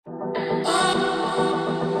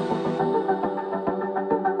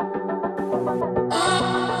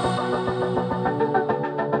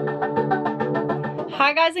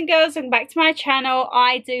guys and girls, welcome back to my channel.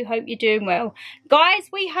 I do hope you're doing well. Guys,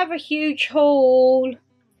 we have a huge haul.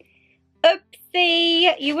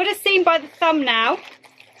 Oopsie, you would have seen by the thumbnail.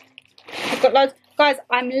 I've got loads. Guys,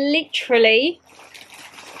 I'm literally,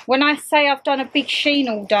 when I say I've done a big Shein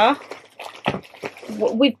order,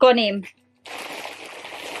 we've gone in.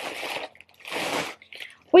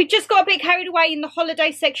 We've just got a bit carried away in the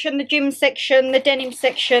holiday section, the gym section, the denim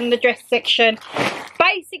section, the dress section.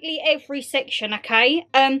 Basically every section, okay?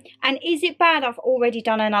 And is it bad? I've already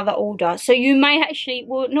done another order. So you may actually,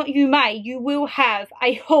 well, not you may, you will have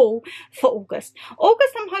a haul for August.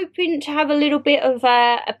 August, I'm hoping to have a little bit of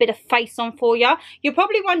face on for you. You're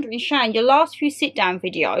probably wondering, Shan, your last few sit-down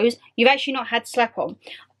videos, you've actually not had slap on.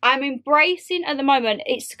 I'm embracing at the moment,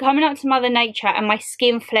 it's coming up to Mother Nature and my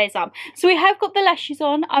skin flares up. So we have got the lashes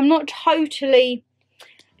on. I'm not totally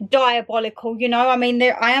diabolical, you know. I mean,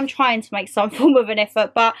 I am trying to make some form of an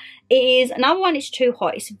effort, but it is, number one, it's too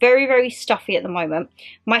hot. It's very, very stuffy at the moment.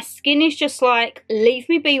 My skin is just like, leave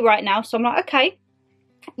me be right now. So I'm like, okay,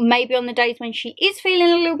 maybe on the days when she is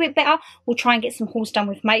feeling a little bit better, we'll try and get some hauls done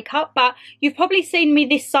with makeup. But you've probably seen me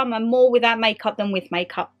this summer more without makeup than with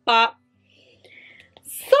makeup, but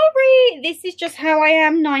sorry, this is just how I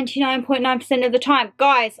am 99.9% of the time.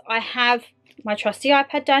 Guys, I have my trusty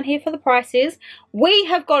iPad down here for the prices. We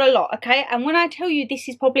have got a lot, okay? And when I tell you this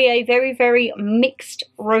is probably a very, very mixed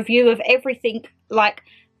review of everything, like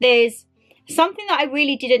there's something that I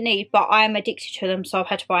really didn't need, but I am addicted to them, so I've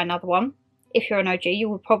had to buy another one. If you're an OG, you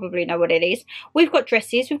will probably know what it is. We've got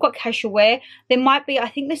dresses, we've got casual wear. There might be, I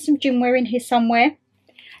think there's some gym wear in here somewhere.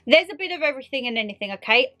 There's a bit of everything and anything,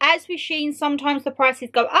 okay? As with Shein, sometimes the prices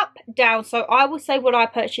go up, down. So I will say what I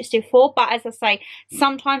purchased it for. But as I say,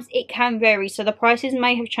 sometimes it can vary. So the prices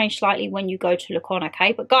may have changed slightly when you go to look on,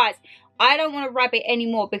 okay? But guys, I don't want to rabbit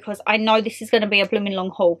anymore because I know this is going to be a blooming long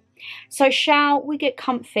haul. So shall we get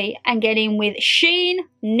comfy and get in with Shein,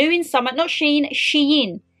 new in summer. Not Shein,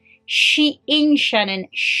 Shein. Shein, Shannon.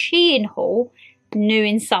 Shein haul, new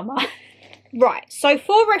in summer. Right, so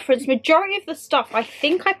for reference, majority of the stuff I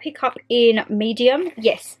think I pick up in medium,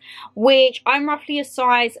 yes, which I'm roughly a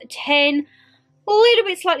size 10, a little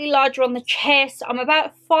bit slightly larger on the chest. I'm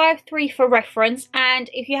about 5'3" for reference, and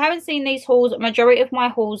if you haven't seen these hauls, majority of my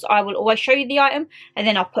hauls, I will always show you the item, and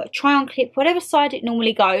then I'll put a try on clip, whatever side it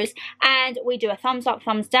normally goes, and we do a thumbs up,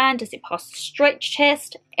 thumbs down, does it pass the stretch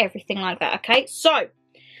test, everything like that, okay? So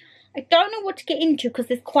I don't know what to get into because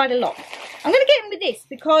there's quite a lot. I'm going to get in with this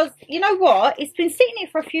because, you know what? It's been sitting here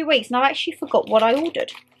for a few weeks and I've actually forgot what I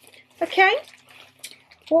ordered. Okay.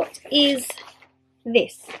 What is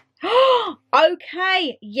this?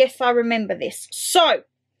 Okay. Yes, I remember this. So,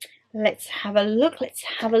 let's have a look. Let's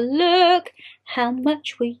have a look. How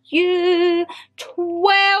much were you?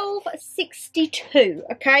 $12.62.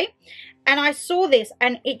 Okay. And I saw this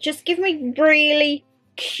and it just gave me really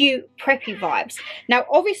cute preppy vibes. Now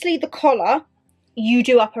obviously the collar you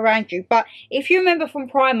do up around you, but if you remember from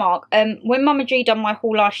Primark, when Mama G done my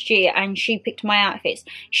haul last year and she picked my outfits,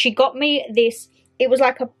 she got me this, it was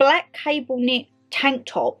like a black cable knit tank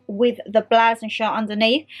top with the blouse and shirt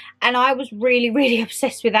underneath, and I was really, really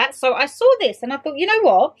obsessed with that. So I saw this and I thought, you know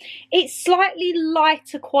what, it's slightly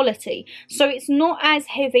lighter quality, so it's not as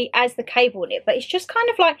heavy as the cable knit, but it's just kind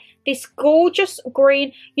of like this gorgeous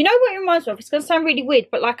green, you know what it reminds me of? It's going to sound really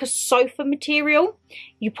weird, but like a sofa material.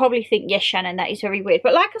 You probably think, yes, Shannon, that is very weird,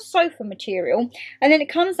 but like a sofa material. And then it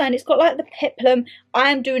comes down, it's got like the peplum.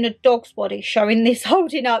 I am doing a dog's body showing this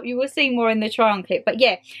holding up. You will see more in the try on clip. But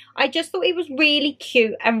yeah, I just thought it was really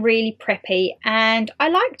cute and really preppy and I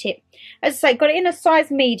liked it. As I say, got it in a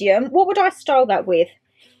size medium. What would I style that with?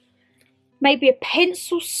 Maybe a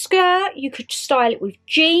pencil skirt. You could style it with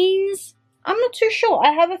jeans. I'm not too sure.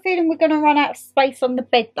 I have a feeling we're going to run out of space on the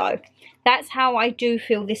bed though. That's how I do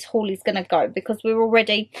feel this haul is going to go because we've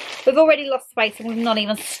already lost space and we've not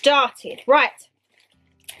even started. Right.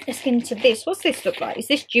 Let's get into this. What's this look like? Is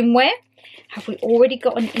this gym wear? Have we already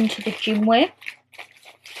gotten into the gym wear?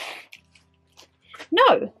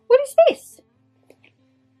 No. What is this?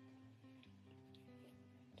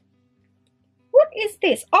 What is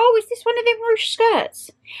this? Oh, is this one of them ruche skirts?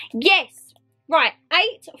 Yes. Right,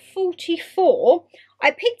 $8.44.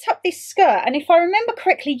 I picked up this skirt, and if I remember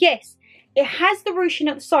correctly, yes, it has the ruching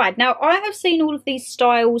at the side. Now, I have seen all of these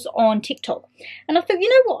styles on TikTok, and I thought, you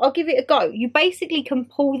know what, I'll give it a go. You basically can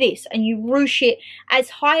pull this, and you ruche it as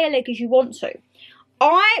high a leg as you want to.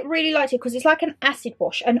 I really liked it because it's like an acid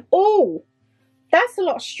wash, and oh, that's a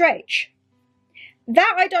lot of stretch.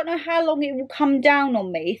 That, I don't know how long it will come down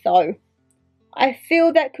on me, though. I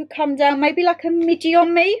feel that could come down maybe like a midi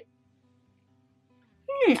on me.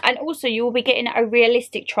 And also you will be getting a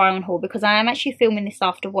realistic try on haul, because I am actually filming this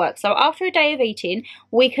after work. So after a day of eating,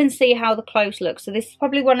 we can see how the clothes look. So this is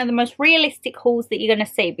probably one of the most realistic hauls that you're going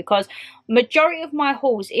to see, because majority of my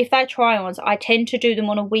hauls, if they're try-ons, I tend to do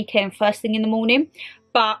them on a weekend first thing in the morning.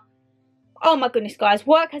 But oh my goodness, guys,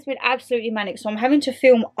 work has been absolutely manic, so I'm having to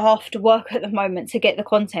film after work at the moment to get the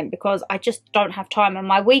content, because I just don't have time. And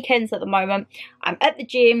my weekends at the moment, I'm at the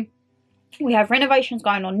gym. We have renovations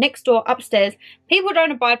going on next door, upstairs. People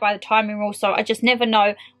don't abide by the timing rule, so I just never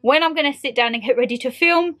know when I'm going to sit down and get ready to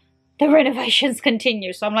film. The renovations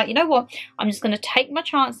continue. So I'm like, you know what? I'm just going to take my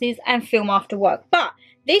chances and film after work. But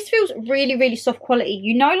this feels really, really soft quality.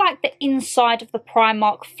 You know, like the inside of the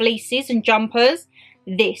Primark fleeces and jumpers?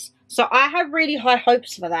 This. So I have really high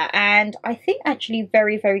hopes for that. And I think actually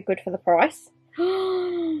very, very good for the price.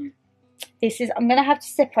 This is, I'm going to have to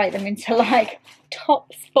separate them into like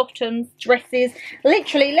tops, bottoms, dresses.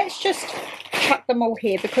 Literally, let's just chuck them all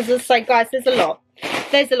here, because as I say, guys, there's a lot.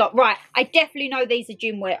 There's a lot. Right, I definitely know these are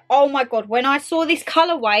gym wear. Oh my God, when I saw this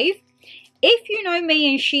colour wave, if you know me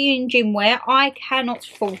and Shein gym wear, I cannot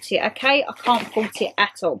fault it, okay? I can't fault it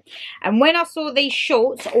at all. And when I saw these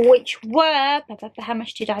shorts, which were, how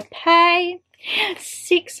much did I pay?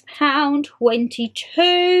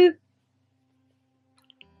 £6.22.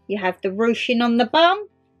 You have the ruching on the bum.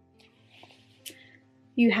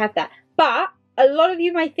 You have that. But a lot of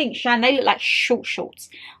you may think, Shan, they look like short shorts.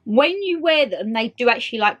 When you wear them, they do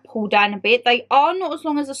actually like pull down a bit. They are not as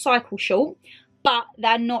long as a cycle short, but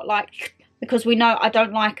they're not like, because we know I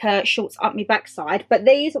don't like shorts up my backside. But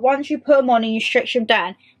these, once you put them on and you stretch them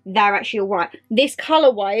down, they're actually all right. This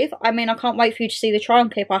colour wave, I mean, I can't wait for you to see the try on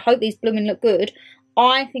clip. I hope these blooming look good.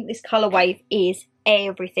 I think this colour wave is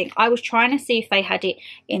everything. I was trying to see if they had it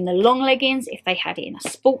in the long leggings, if they had it in a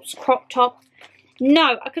sports crop top.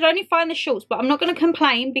 No, I could only find the shorts, but I'm not going to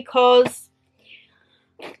complain, because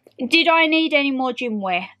did I need any more gym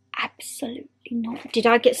wear? Absolutely not. Did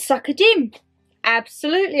I get suckered in?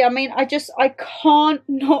 Absolutely. I mean, I can't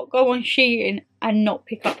not go on Shein and not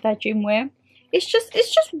pick up their gym wear. It's just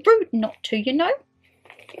rude not to, you know?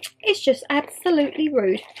 It's just absolutely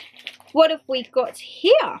rude. What have we got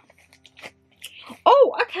here?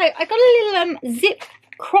 Oh, okay, I got a little zip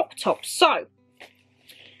crop top. So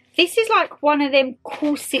this is like one of them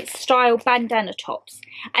corset style bandana tops,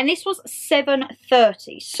 and this was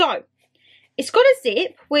 $7.30. So it's got a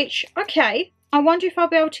zip, which, okay, I wonder if I'll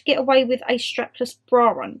be able to get away with a strapless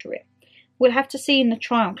bra under it. We'll have to see in the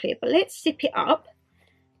try on clip, but let's zip it up,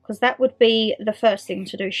 because that would be the first thing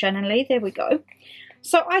to do, Shannon Lee. There we go.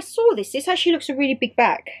 So I saw this actually looks a really big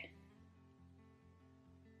bag.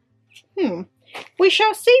 We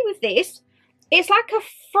shall see with this. It's like a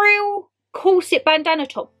frill corset bandana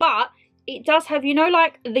top, but it does have, you know,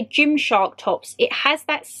 like the Gymshark tops. It has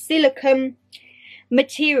that silicone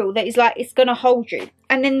material that is like, it's going to hold you.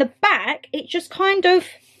 And then the back, it just kind of,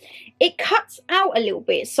 it cuts out a little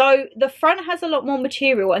bit. So the front has a lot more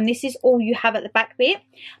material, and this is all you have at the back bit.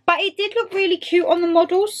 But it did look really cute on the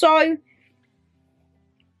model. So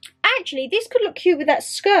actually, this could look cute with that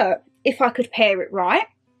skirt if I could pair it right.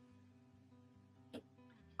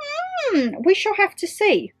 We shall have to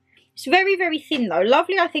see. It's very, very thin though.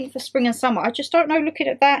 Lovely, I think, for spring and summer. I just don't know, looking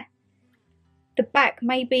at that, the back,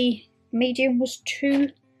 maybe medium was too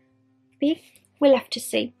big. We'll have to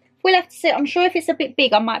see. We'll have to see. I'm sure if it's a bit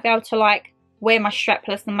big, I might be able to like wear my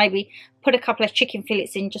strapless and maybe put a couple of chicken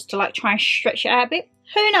fillets in, just to like try and stretch it out a bit.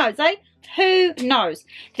 Who knows, eh? Who knows?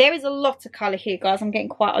 There is a lot of colour here, guys. I'm getting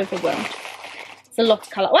quite overwhelmed. It's a lot of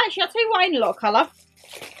colour. Well, actually, I'll tell you what ain't a lot of colour.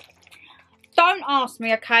 Don't ask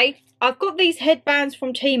me, okay? I've got these headbands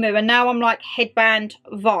from Temu, and now I'm like headband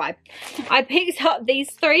vibe. I picked up these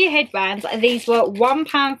 3 headbands. These were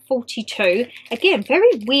 £1.42. Again, very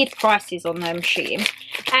weird prices on them, Shein.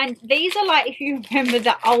 And these are like, if you remember,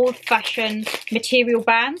 the old-fashioned material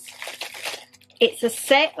bands. It's a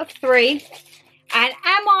set of 3. And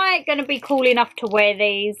am I going to be cool enough to wear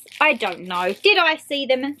these? I don't know. Did I see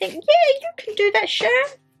them and think, yeah, you can do that, Shan?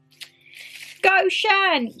 Go,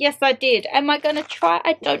 Shan. Yes, I did. Am I going to try?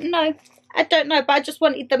 I don't know. I don't know, but I just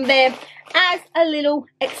wanted them there as a little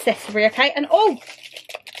accessory, okay? And oh,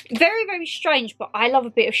 very, very strange, but I love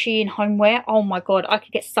a bit of Shein homeware. Oh my God, I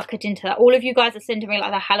could get suckered into that. All of you guys are sending me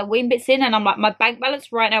like the Halloween bits in, and I'm like, my bank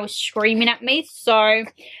balance right now is screaming at me, so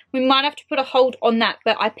we might have to put a hold on that.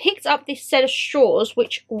 But I picked up this set of straws,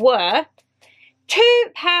 which were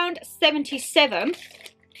 £2.77,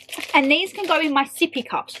 and these can go in my sippy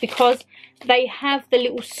cups, because They have the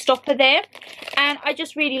little stopper there, and I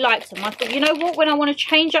just really liked them. I thought, you know what, when I want to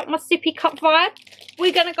change up my sippy cup vibe,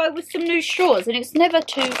 we're going to go with some new straws. And it's never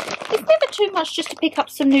too much just to pick up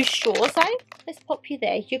some new straws, eh? Let's pop you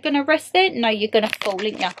there. You're going to rest there? No, you're going to fall,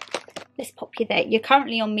 aren't you? Let's pop you there. You're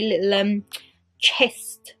currently on my little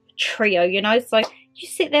chest trio, you know, so you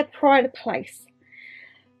sit there, pride of place.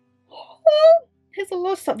 Oh, there's a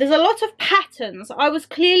lot of stuff. There's a lot of patterns. I was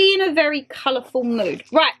clearly in a very colourful mood.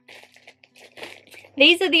 Right.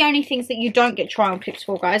 These are the only things that you don't get try-on clips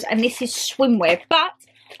for, guys, and this is swimwear. But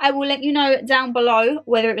I will let you know down below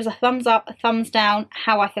whether it was a thumbs up, a thumbs down,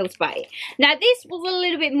 how I felt about it. Now, this was a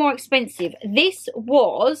little bit more expensive. This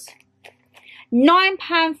was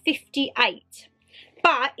 £9.58.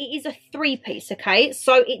 But it is a 3-piece, okay?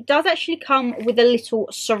 So it does actually come with a little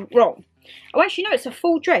sarong. Oh, actually, no, it's a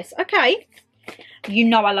full dress. Okay. You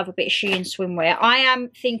know I love a bit of Shein swimwear. I am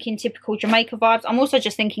thinking typical Jamaica vibes. I'm also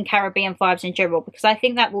just thinking Caribbean vibes in general, because I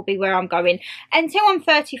think that will be where I'm going until I'm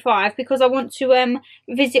 35, because I want to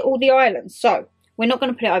visit all the islands. So we're not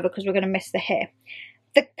going to put it over because we're going to mess the hair.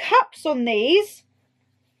 The cups on these,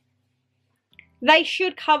 they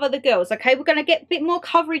should cover the girls, okay? We're going to get a bit more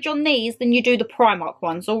coverage on these than you do the Primark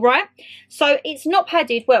ones, all right? So it's not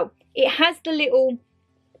padded. Well, it has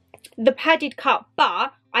the padded cup,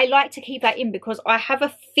 but I like to keep that in because I have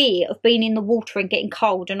a fear of being in the water and getting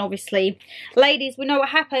cold. And obviously, ladies, we know what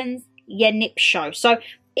happens. Your nips show. So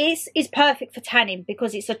it's perfect for tanning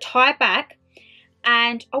because it's a tie back.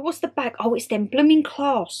 And, oh, what's the back? Oh, it's them blooming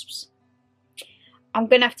clasps. I'm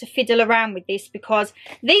going to have to fiddle around with this because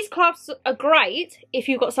these clasps are great if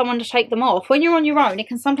you've got someone to take them off. When you're on your own, it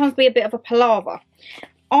can sometimes be a bit of a palaver.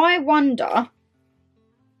 I wonder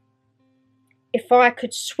if I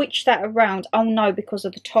could switch that around. Oh no, because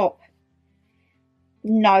of the top.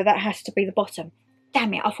 No, that has to be the bottom.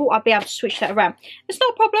 Damn it, I thought I'd be able to switch that around. It's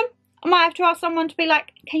not a problem. I might have to ask someone to be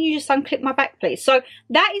like, can you just unclip my back, please? So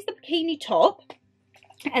that is the bikini top.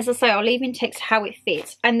 As I say, I'll leave in text how it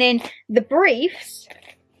fits. And then the briefs.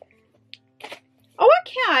 Oh,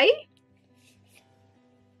 okay.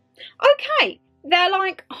 Okay. They're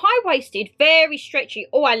like high-waisted, very stretchy.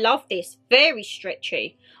 Oh, I love this. Very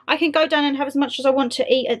stretchy. I can go down and have as much as I want to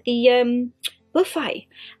eat at the buffet.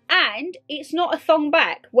 And it's not a thong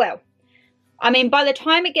back. Well, I mean, by the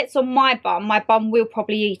time it gets on my bum will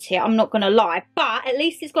probably eat it. I'm not going to lie. But at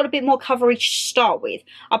least it's got a bit more coverage to start with.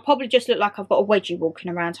 I'll probably just look like I've got a wedgie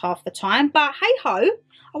walking around half the time. But hey-ho.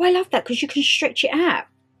 Oh, I love that because you can stretch it out.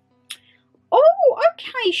 Oh,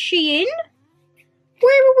 okay, Shein.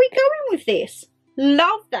 Where are we going with this?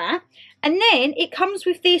 Love that. And then it comes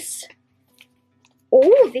with this.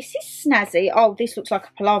 Oh, this is snazzy. Oh, this looks like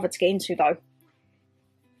a palaver to get into, though.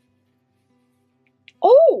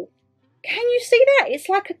 Oh, can you see that? It's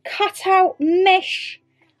like a cut-out mesh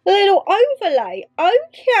little overlay.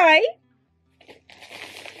 Okay.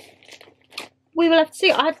 We will have to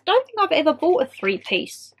see. I don't think I've ever bought a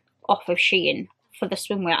 3-piece off of Shein for the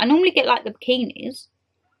swimwear. I normally get, like, the bikinis.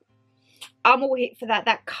 I'm all here for that.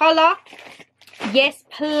 That colour. Yes,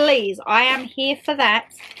 please. I am here for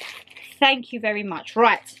that. Thank you very much.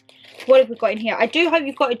 Right. What have we got in here? I do hope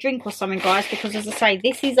you've got a drink or something, guys, because, as I say,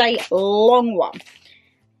 this is a long one.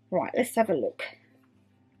 Right, let's have a look.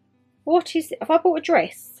 What is it? Have I bought a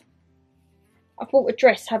dress? I've bought a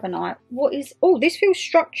dress, haven't I? What is... Oh, this feels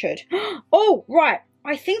structured. Oh, right.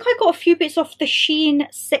 I think I got a few bits off the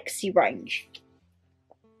Shein Sexy range.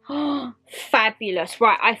 Oh, fabulous.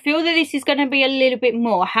 Right, I feel that this is going to be a little bit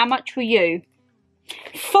more. How much were you?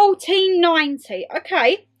 $14.90.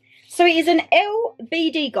 Okay. So it is an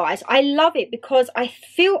LBD, guys. I love it because I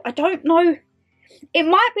don't know. It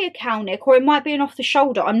might be a cow neck or it might be an off the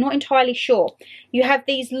shoulder. I'm not entirely sure. You have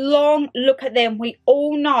these long, look at them. We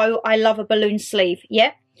all know I love a balloon sleeve.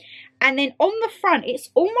 Yep. And then on the front, it's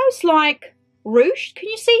almost like ruched. Can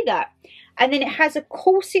you see that? And then it has a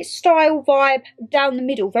corset style vibe down the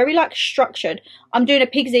middle. Very like structured. I'm doing a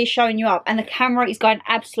pig's ear showing you up. And the camera is going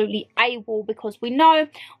absolutely AWOL because we know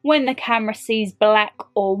when the camera sees black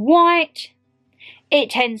or white, it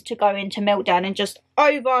tends to go into meltdown and just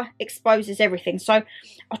overexposes everything. So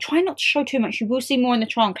I'll try not to show too much. You will see more in the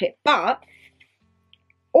try-on clip. But,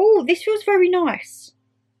 oh, this feels very nice.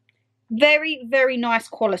 Very, very nice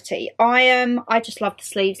quality. I just love the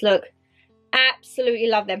sleeves. Look. Absolutely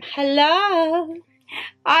love them. Hello.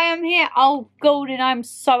 I am here. Oh, golden. I'm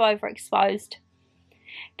so overexposed.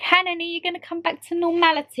 Cannon, are you going to come back to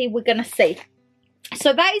normality? We're going to see.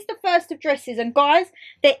 So that is the first of dresses. And guys,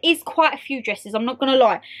 there is quite a few dresses. I'm not going to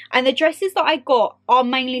lie. And the dresses that I got are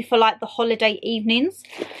mainly for like the holiday evenings.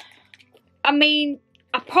 I mean,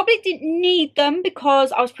 I probably didn't need them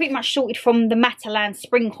because I was pretty much sorted from the Matalan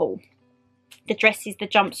spring haul. the dresses, the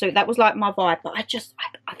jumpsuit. That was like my vibe. But I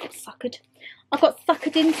got suckered. I got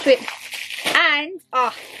suckered into it. And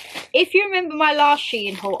if you remember my last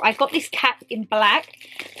Shein haul, I got this cap in black,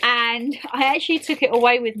 and I actually took it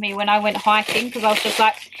away with me when I went hiking, because I was just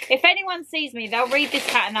like, if anyone sees me, they'll read this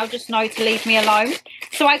hat and they'll just know to leave me alone.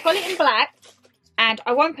 So I got it in black, and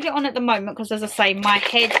I won't put it on at the moment because, as I say, my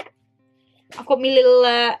head, I've got my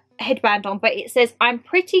little headband on, but it says, I'm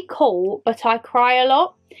pretty cool, but I cry a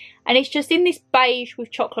lot. And it's just in this beige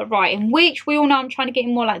with chocolate writing, which we all know I'm trying to get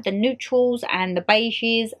in more like the neutrals and the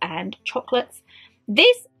beiges and chocolates.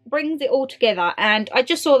 This brings it all together, and I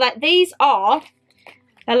just saw that these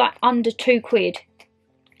they're like under £2.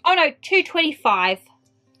 Oh no, £2.25.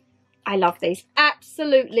 I love these.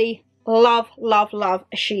 Absolutely love, love, love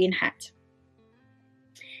a Shein hat.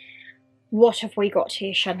 What have we got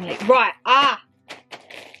here, ShannonLeighxx? Right,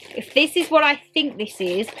 if this is what I think this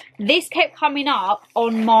is, this kept coming up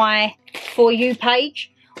on my For You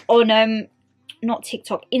page on, not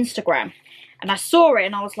TikTok, Instagram. And I saw it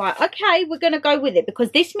and I was like, okay, we're going to go with it.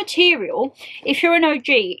 Because this material, if you're an OG,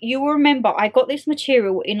 you will remember I got this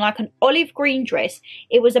material in like an olive green dress.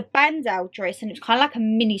 It was a bandeau dress and it's kind of like a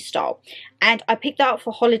mini style. And I picked that up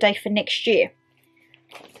for holiday for next year.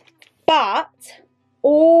 But,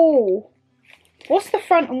 oh, what's the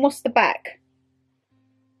front and what's the back?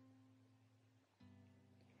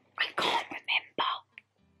 I can't remember.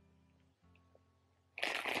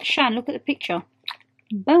 Shan, look at the picture.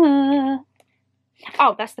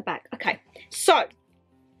 Oh, that's the back. Okay. So,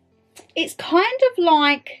 it's kind of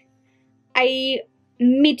like a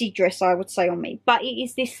midi dress, I would say, on me. But it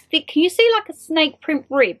is this thick, can you see like a snake print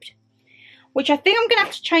ribbed? Which I think I'm going to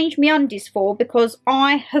have to change my undies for because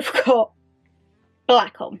I have got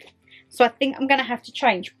black on. So I think I'm going to have to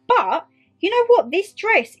change. But you know what? This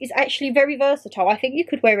dress is actually very versatile. I think you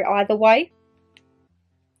could wear it either way.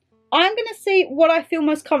 I'm going to see what I feel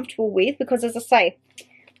most comfortable with because, as I say,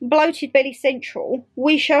 bloated belly central.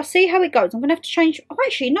 We shall see how it goes. I'm going to have to change. Oh,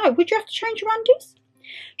 actually, no. Would you have to change your undies?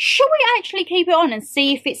 Should we actually keep it on and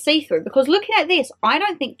see if it's see-through? Because looking at this, I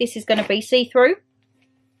don't think this is going to be see-through.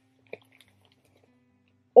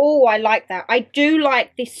 Oh, I like that. I do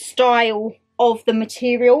like this style of the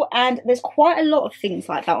material, and there's quite a lot of things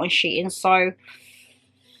like that on Shein, so I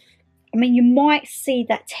mean you might see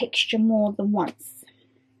that texture more than once.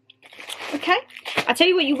 Okay, I'll tell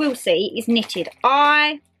you what you will see is knitted.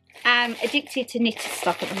 I am addicted to knitted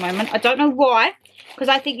stuff at the moment. I don't know why, because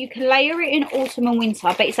I think you can layer it in autumn and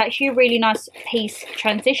winter, but it's actually a really nice piece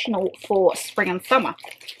transitional for spring and summer.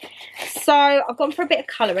 So I've gone for a bit of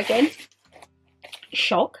colour again.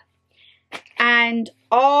 Shock. And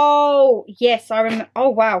oh yes, I remember. Oh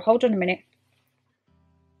wow, hold on a minute.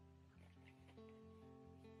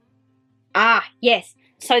 Ah yes,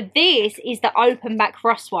 so this is the open back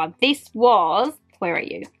rust one. This was, where are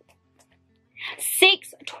you,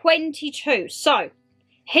 $6.22. So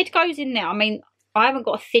head goes in there. I mean, I haven't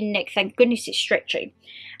got a thin neck, thank goodness it's stretchy.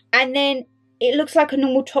 And then it looks like a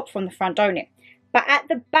normal top from the front, don't it? But at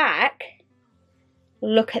the back,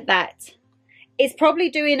 look at that. It's probably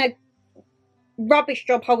doing a rubbish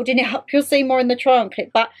job holding it up. You'll see more in the try on clip,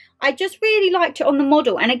 but I just really liked it on the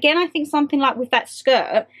model. And again, I think something like with that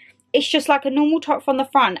skirt, it's just like a normal top from the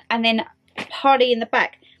front and then partly in the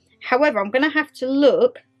back. However, I'm going to have to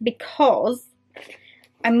look because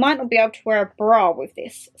I might not be able to wear a bra with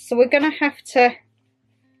this, so we're going to have to,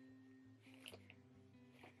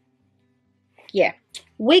 yeah,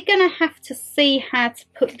 we're going to have to see how to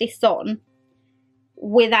put this on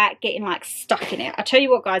without getting like stuck in it. I tell you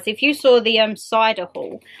what guys, if you saw the cider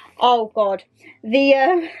haul, oh god,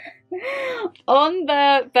 the on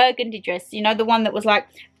the burgundy dress, you know, the one that was like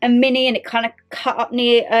a mini and it kind of cut up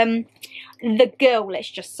near the girl, let's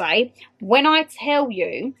just say, when I tell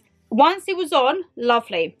you, once it was on,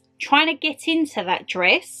 lovely. Trying to get into that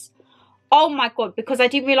dress, oh my god, because I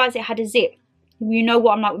didn't realise it had a zip. You know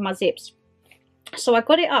what I'm like with my zips. So I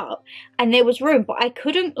got it up and there was room, but I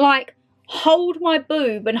couldn't like hold my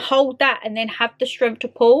boob and hold that and then have the strength to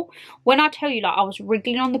pull. When I tell you, like, I was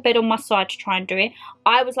wriggling on the bed on my side to try and do it.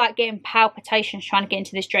 I was like getting palpitations trying to get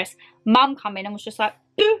into this dress. Mum come in and was just like,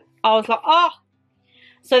 ooh. I was like, oh.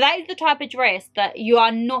 So that is the type of dress that you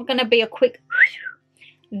are not going to be a quick,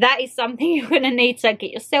 that is something you're going to need to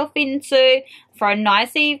get yourself into for a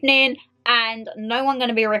nice evening. And no one going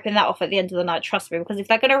to be ripping that off at the end of the night, trust me, because if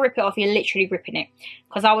they're going to rip it off, you're literally ripping it.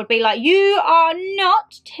 Because I would be like, you are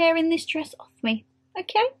not tearing this dress off me,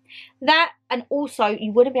 okay? That, and also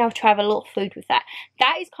you wouldn't be able to have a lot of food with that.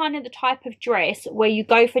 That is kind of the type of dress where you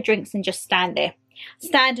go for drinks and just stand there.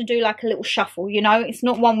 stand and do like a little shuffle, you know. It's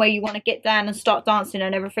not one where you want to get down and start dancing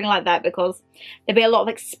and everything like that, because there'll be a lot of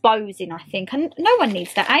exposing, I think, and no one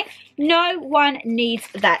needs that, eh? No one needs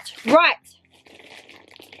that. Right,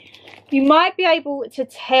 you might be able to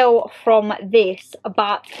tell from this,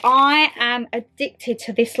 but I am addicted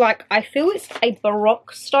to this, like, I feel it's a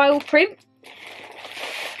Baroque style print.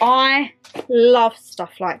 I love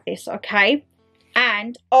stuff like this, okay?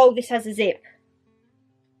 And oh, this has a zip.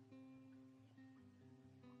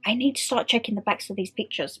 I need to start checking the backs of these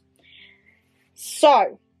pictures.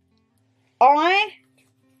 So, I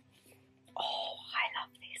love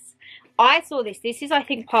this. I saw this. This is, I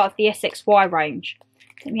think, part of the xxY range.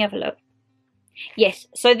 Let me have a look. Yes,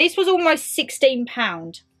 so this was almost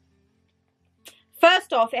 £16.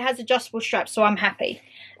 First off, it has adjustable straps, so I'm happy.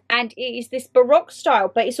 And it is this Baroque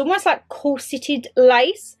style, but it's almost like corseted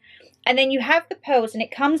lace. And then you have the pearls and it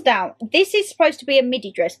comes down. This is supposed to be a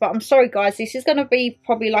midi dress, but I'm sorry guys, this is going to be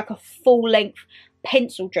probably like a full length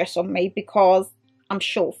pencil dress on me, because I'm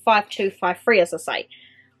short, 5'2", 5'3", as I say.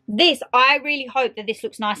 This, I really hope that this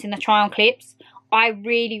looks nice in the try on clips. I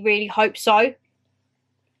really, really hope so.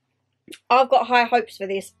 I've got high hopes for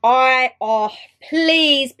this.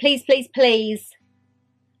 Please, please, please, please.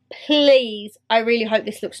 Please, I really hope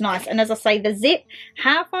this looks nice. And as I say, the zip,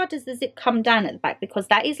 how far does the zip come down at the back? Because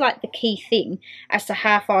that is like the key thing as to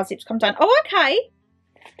how far zips come down. Oh, okay.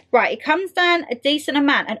 Right, it comes down a decent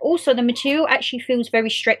amount. And also the material actually feels very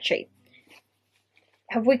stretchy.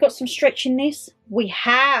 Have we got some stretch in this? We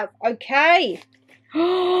have. Okay.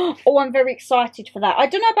 Oh, I'm very excited for that. I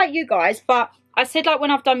don't know about you guys, but I said, like,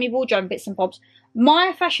 when I've done my wardrobe bits and bobs,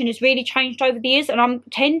 my fashion has really changed over the years, and I'm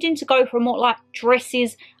tending to go for more like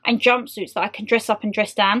dresses and jumpsuits that I can dress up and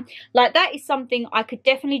dress down. Like, that is something I could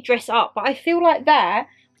definitely dress up, but I feel like that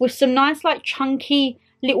with some nice like chunky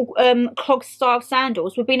little clog style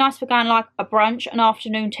sandals would be nice for going like a brunch, an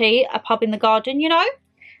afternoon tea, a pub in the garden, you know.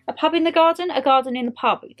 A pub in the garden, a garden in the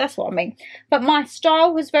pub, that's what I mean. But my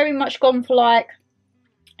style has very much gone for like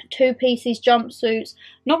two pieces, jumpsuits,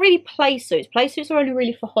 not really play suits. Play suits are only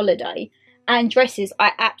really for holiday. And dresses,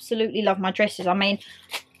 I absolutely love my dresses. I mean,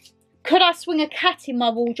 could I swing a cat in my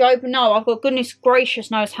wardrobe? No, I've got goodness gracious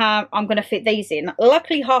knows how I'm going to fit these in.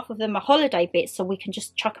 Luckily, half of them are holiday bits, so we can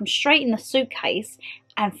just chuck them straight in the suitcase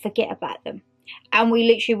and forget about them. And we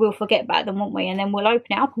literally will forget about them, won't we? And then we'll open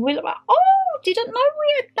it up and we'll be like, oh, didn't know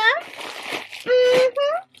we had that.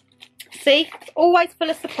 See, always full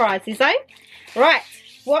of surprises, eh? Right,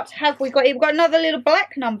 what have we got here? We've got another little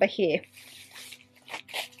black number here.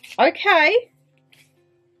 Okay.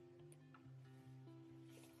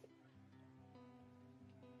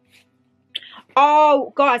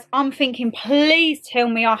 Oh, guys, I'm thinking, please tell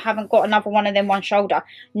me I haven't got another one of them one shoulder.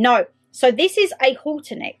 No. So this is a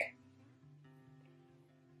halter neck.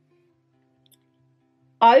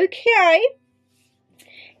 Okay.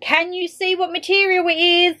 Can you see what material it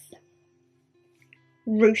is?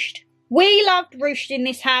 Ruched. We loved ruched in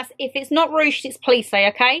this house. If it's not ruched, it's plissé,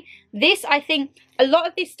 okay? This, I think, a lot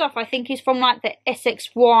of this stuff, I think, is from, like, the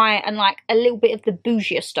xxY and, like, a little bit of the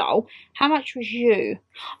bougier style. How much was you?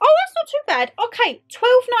 Oh, that's not too bad. Okay,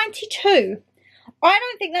 £12.92. I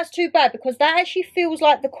don't think that's too bad, because that actually feels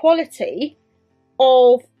like the quality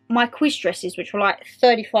of my quiz dresses, which were, like,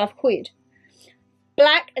 35 quid.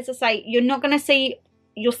 Black, as I say, you're not going to see...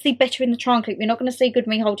 You'll see better in the try on clip. You're not going to see good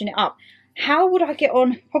me holding it up. How would I get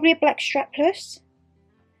on? Probably a black strapless.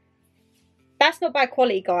 That's not bad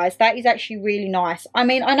quality, guys. That is actually really nice. I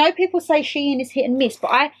mean, I know people say Shein is hit and miss, but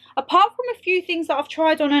apart from a few things that I've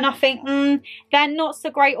tried on and I think, they're not so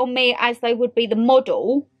great on me as they would be the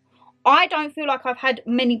model, I don't feel like I've had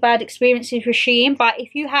many bad experiences with Shein. But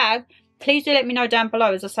if you have, please do let me know down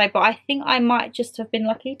below, as I say. But I think I might just have been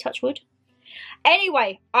lucky, touch wood.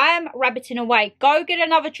 Anyway, I am rabbiting away. Go get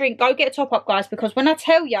another drink. Go get a top up, guys, because when I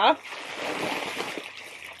tell ya,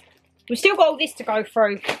 we've still got all this to go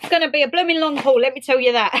through. It's going to be a blooming long haul, let me tell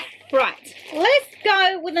you that. Right, let's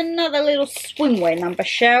go with another little swimwear number,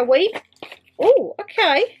 shall we? Oh,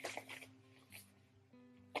 okay.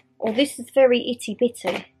 Oh, this is very itty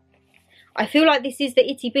bitty. I feel like this is the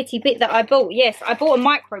itty bitty bit that I bought. Yes, I bought a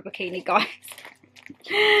micro bikini, guys.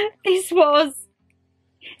 This was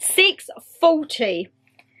 £6.40.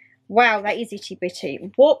 Wow, that is itty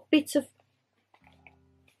bitty. What bit of...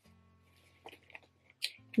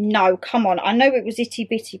 No, come on. I know it was itty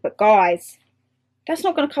bitty, but guys, that's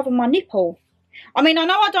not going to cover my nipple. I mean, I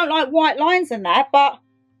know I don't like white lines and that, but...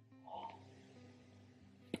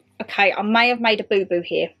 Okay, I may have made a boo-boo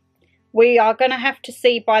here. We are going to have to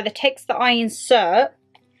see by the text that I insert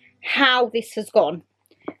how this has gone.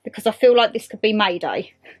 because I feel like this could be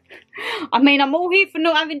Mayday. I mean, I'm all here for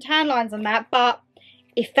not having tan lines on that, but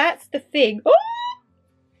if that's the thing... Oh!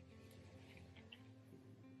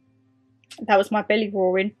 That was my belly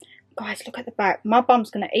roaring. Guys, look at the back. My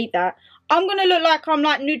bum's going to eat that. I'm going to look like I'm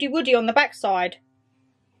like Nudie Woody on the backside.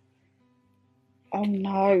 Oh,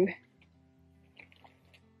 no.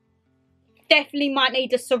 Definitely might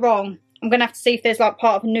need a sarong. I'm going to have to see if there's like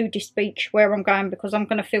part of a nudist beach where I'm going, because I'm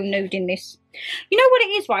going to feel nude in this. You know what it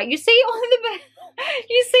is, right? You see it on the...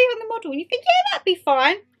 You see it on the model and you think, yeah, that'd be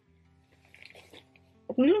fine.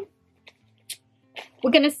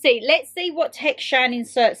 We're going to see. Let's see what text Shan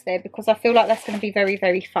inserts there, because I feel like that's going to be very,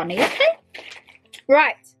 very funny. Okay?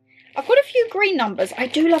 Right. I've got a few green numbers. I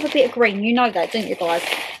do love a bit of green. You know that, don't you, guys?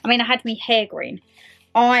 I mean, I had me hair green.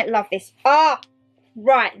 I love this. Ah,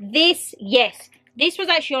 right. This, yes. This was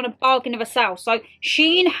actually on a bargain of a sale. So,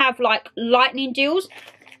 Shein have, like, lightning deals.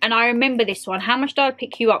 And I remember this one. How much did I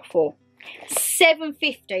pick you up for?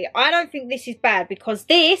 $7.50. I don't think this is bad, because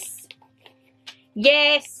this,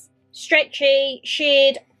 yes, stretchy,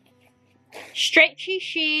 sheared,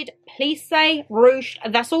 plissé, ruched.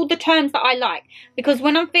 That's all the terms that I like, because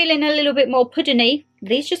when I'm feeling a little bit more puddingy,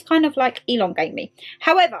 these just kind of like elongate me.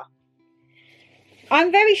 However,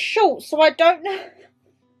 I'm very short, so I don't know.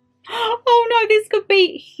 Oh no, this could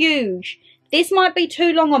be huge. This might be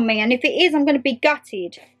too long on me, and if it is, I'm going to be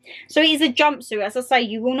gutted. So it is a jumpsuit. As I say,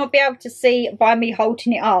 you will not be able to see by me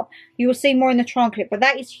holding it up. You will see more in the trunk clip, but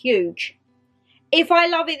that is huge. If I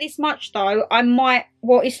love it this much, though, I might,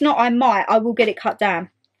 well, it's not I might, I will get it cut down.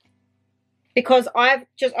 Because I've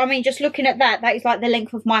just, I mean, just looking at that, that is like the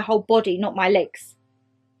length of my whole body, not my legs.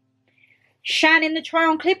 Shan in the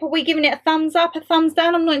try-on clip, are we giving it a thumbs up, a thumbs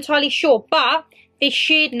down? I'm not entirely sure, but this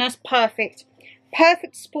shearedness, perfect.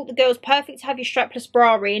 Perfect to support the girls, perfect to have your strapless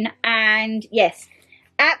bra in, and yes,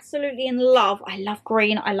 absolutely in love. I love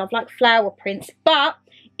green, I love like flower prints, but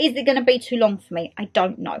is it going to be too long for me? I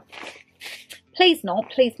don't know. Please not,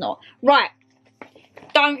 please not. Right,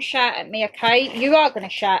 don't shout at me, okay? You are going to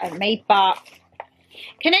shout at me, but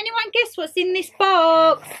can anyone guess what's in this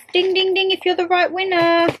box? Ding, ding, ding, if you're the right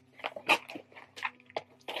winner.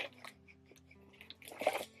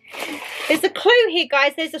 There's a clue here,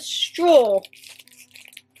 guys. There's a straw.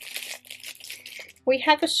 We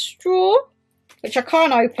have a straw, which I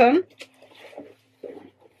can't open.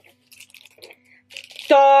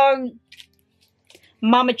 Don't.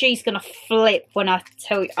 Mama G's going to flip when I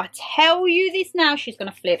tell you this now. She's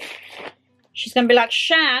going to flip. She's going to be like,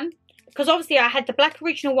 Shan, because obviously I had the black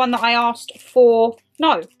original one that I asked for.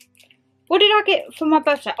 No. What did I get for my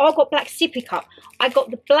birthday? Oh, I got black sippy cup. I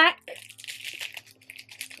got the black.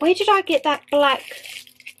 Where did I get that black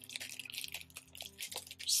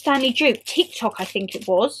Stanley dupe? TikTok, I think it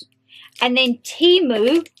was. And then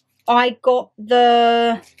Temu, I got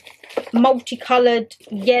the multicoloured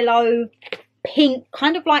yellow, pink,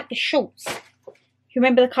 kind of like the shorts. You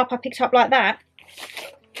remember the cup I picked up like that?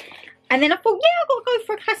 And then I thought, yeah, I've got to go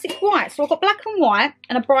for a classic white. So I've got black and white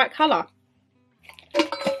and a bright colour.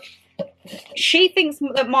 She thinks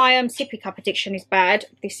that my sippy cup addiction is bad.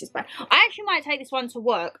 This is bad. I actually might take this one to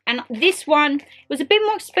work. And this one was a bit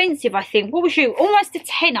more expensive, I think. What was you? Almost a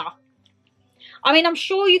tenner. I mean, I'm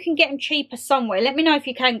sure you can get them cheaper somewhere. Let me know if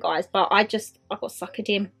you can, guys. But I got suckered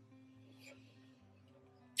in.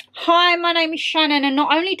 Hi, my name is Shannon, and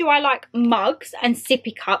not only do I like mugs and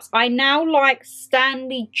sippy cups, I now like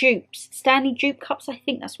Stanley dupes. Stanley dupe cups, I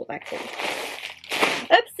think that's what they're called.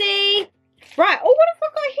 Oopsie. Right, oh, what have I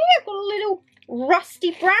got here? I've got a little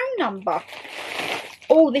rusty brown number.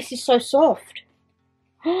 Oh, this is so soft.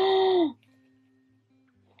 Oh,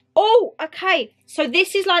 okay. So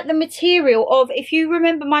this is like the material of, if you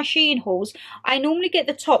remember my Shein hauls, I normally get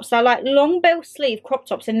the tops. They're like long bell sleeve crop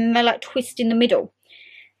tops, and then they like twist in the middle.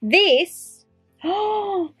 This,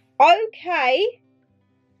 oh, okay.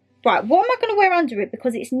 Right, what am I going to wear under it?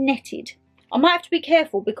 Because it's netted. I might have to be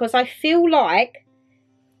careful, because I feel like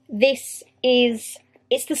this is,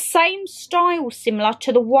 it's the same style similar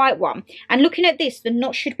to the white one. And looking at this, the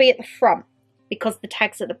knot should be at the front because the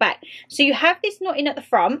tag's at the back. So you have this knot in at the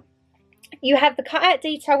front. You have the cutout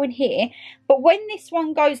detail in here. But when this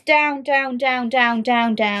one goes down, down, down, down,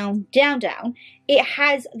 down, down, down, down, it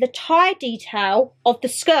has the tie detail of the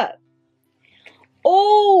skirt.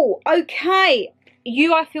 Oh, okay.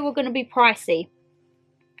 You, I feel, are going to be pricey.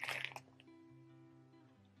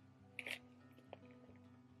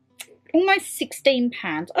 Almost £16.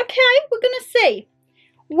 Okay, we're going to see.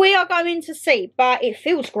 We are going to see, but it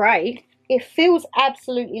feels great. It feels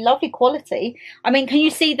absolutely lovely quality. I mean, can you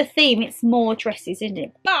see the theme? It's more dresses, isn't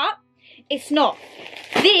it? But it's not.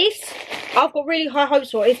 This, I've got really high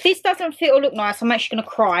hopes for. If this doesn't fit or look nice, I'm actually going to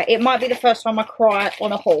cry. It might be the first time I cry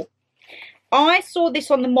on a haul. I saw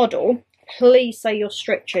this on the model. Please say you're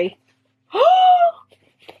stretchy. Oh,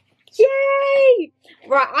 yay!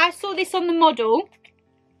 Right, I saw this on the model.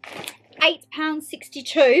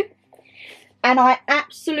 £8.62. And I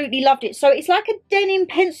absolutely loved it. So it's like a denim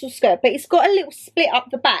pencil skirt, but it's got a little split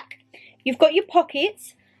up the back. You've got your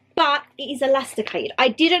pockets, but it is elasticated. I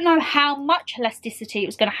didn't know how much elasticity it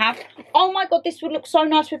was going to have. Oh my God, this would look so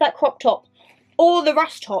nice with that crop top or the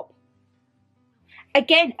rush top.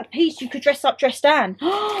 Again, a piece you could dress up, dress down.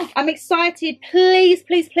 I'm excited. Please,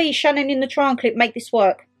 please, please, Shannon in the triangle clip, make this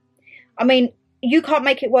work. I mean, you can't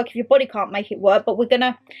make it work if your body can't make it work, but we're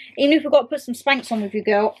gonna, even if we've got to put some Spanx on with you,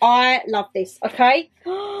 girl. I love this, okay?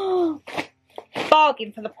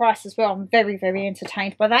 Bargain for the price as well. I'm very, very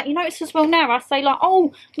entertained by that. You notice as well now, I say like,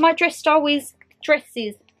 oh, my dress style is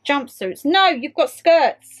dresses, jumpsuits. No, you've got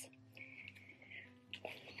skirts.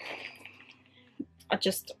 I've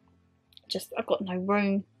got no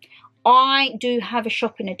room. I do have a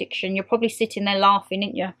shopping addiction. You're probably sitting there laughing,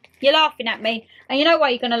 aren't you? You're laughing at me. And you know why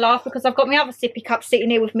you're going to laugh? Because I've got my other sippy cup sitting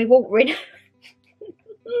here with me watering.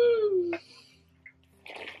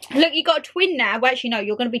 Look, you got a twin now. Well, actually, no,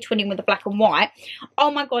 you're going to be twinning with the black and white. Oh,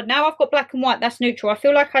 my God. Now I've got black and white. That's neutral. I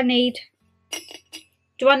feel like I need...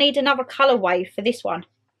 Do I need another colourway for this one?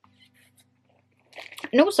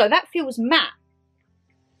 And also, that feels matte.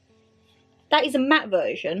 That is a matte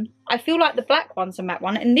version. I feel like the black one's a matte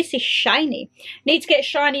one. And this is shiny. Need to get a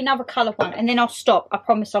shiny another colour one. And then I'll stop. I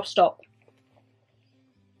promise I'll stop.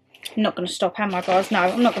 I'm not going to stop, am I, guys? No,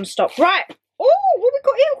 I'm not going to stop. Right. Oh, what we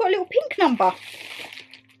got here? We've got a little pink number.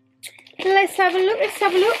 Let's have a look. Let's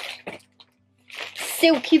have a look.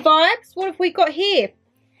 Silky vibes. What have we got here?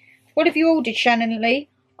 What have you ordered, Shannon Lee?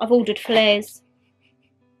 I've ordered flares.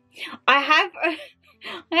 I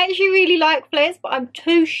actually really like flares, but I'm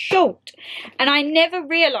too short. And I never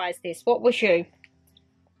realised this. What was you?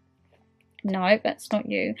 No, that's not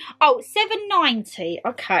you. Oh, $7.90.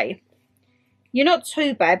 Okay. You're not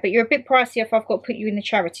too bad, but you're a bit pricey if I've got to put you in the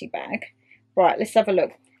charity bag. Right, let's have a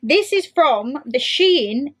look. This is from the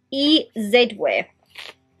Shein EZ Wear.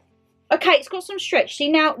 Okay, it's got some stretch.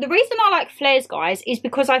 See, now, the reason I like flares, guys, is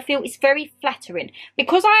because I feel it's very flattering.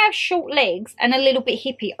 Because I have short legs and a little bit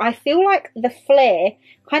hippie, I feel like the flare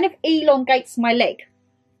kind of elongates my leg.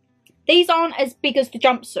 These aren't as big as the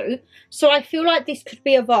jumpsuit, so I feel like this could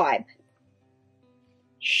be a vibe.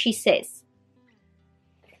 She says.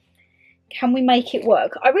 Can we make it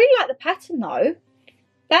work? I really like the pattern, though.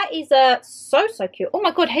 That is so cute. Oh,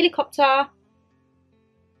 my God, helicopter.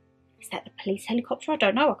 Is that the police helicopter? I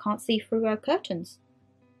don't know. I can't see through curtains.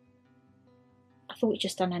 I thought we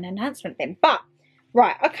just done an announcement then. But,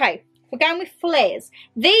 right, okay. We're going with flares.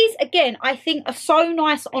 These, again, I think are so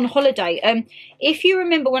nice on holiday. If you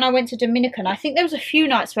remember when I went to Dominican, I think there was a few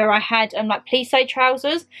nights where I had like plissé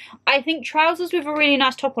trousers. I think trousers with a really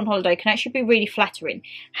nice top on holiday can actually be really flattering.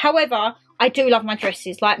 However, I do love my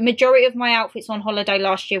dresses. Like, majority of my outfits on holiday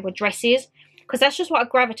last year were dresses. Because that's just what I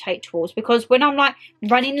gravitate towards. Because when I'm like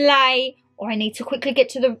running late or I need to quickly get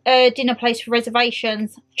to the dinner place for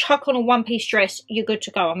reservations, chuck on a one-piece dress, you're good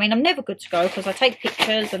to go. I mean, I'm never good to go because I take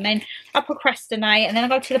pictures and then I procrastinate and then I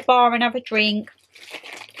go to the bar and have a drink.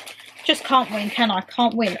 Just can't win, can I?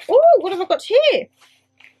 Can't win. Oh, what have I got here?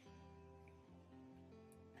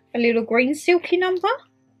 A little green silky number.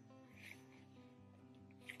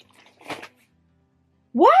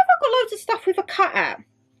 Why have I got loads of stuff with a cutout?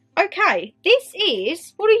 Okay, this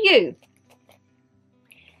is, what are you?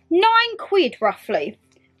 £9 roughly.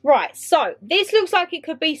 Right, so this looks like it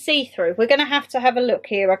could be see-through. We're going to have a look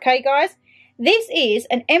here, okay, guys? This is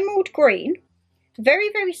an emerald green,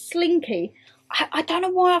 very, very slinky. I don't know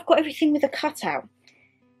why I've got everything with a cutout.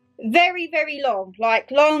 Very, very long,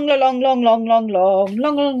 like long.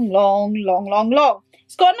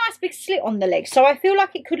 It's got a nice big slit on the leg, so I feel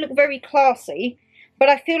like it could look very classy. But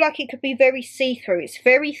I feel like it could be very see-through. It's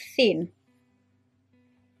very thin.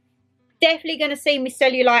 Definitely going to see me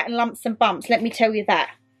cellulite and lumps and bumps. Let me tell you that.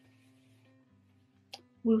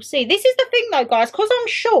 We'll see. This is the thing though, guys. Because I'm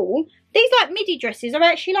short, these like midi dresses are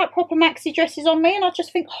actually like proper maxi dresses on me. And I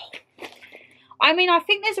just think, oh. I mean, I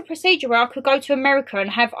think there's a procedure where I could go to America and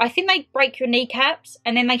have, I think they break your kneecaps.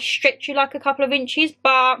 And then they stretch you like a couple of inches.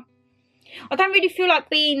 But I don't really feel like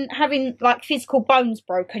having like physical bones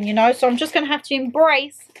broken, you know. So I'm just going to have to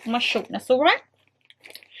embrace my shortness, all right?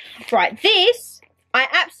 Right, this I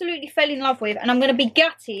absolutely fell in love with. And I'm going to be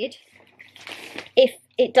gutted if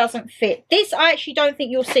it doesn't fit. This I actually don't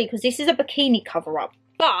think you'll see because this is a bikini cover-up.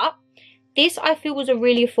 But this I feel was a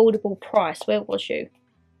really affordable price. Where was you?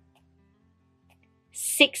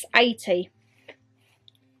 $6.80.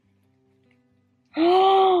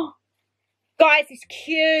 Oh, guys, it's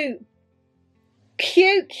cute.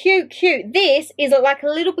 Cute, cute, cute. This is like a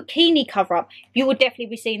little bikini cover up. You will definitely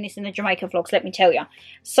be seeing this in the Jamaica vlogs, let me tell you.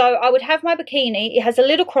 So I would have my bikini. It has a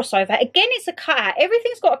little crossover. Again, it's a cutout.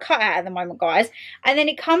 Everything's got a cutout at the moment, guys. And then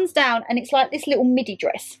it comes down and it's like this little midi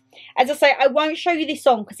dress. As I say, I won't show you this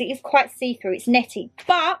on because it is quite see-through. It's netty.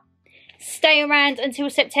 But stay around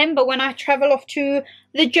until September when I travel off to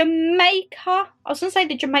the Jamaica. I was going to say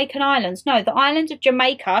the Jamaican Islands. No, the islands of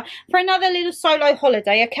Jamaica for another little solo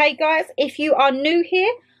holiday. Okay, guys? If you are new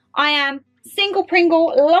here, I am single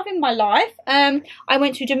Pringle, loving my life. I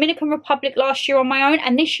went to Dominican Republic last year on my own.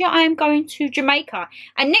 And this year I am going to Jamaica.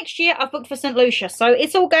 And next year I've booked for St. Lucia. So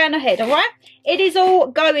it's all going ahead, all right? It is all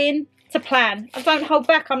going to plan. I don't hold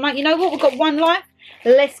back. I'm like, you know what? We've got one life.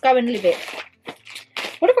 Let's go and live it.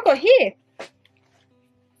 What have I got here?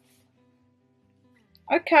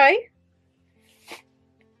 Okay.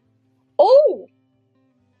 Oh.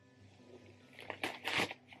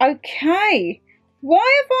 Okay.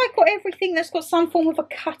 Why have I got everything that's got some form of a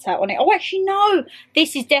cutout on it? Oh, actually, no.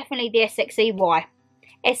 This is definitely the SXEY.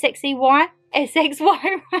 SXEY?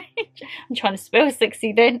 SXY range. I'm trying to spell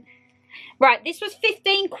sexy then. Right, this was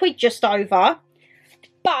 15 quid just over.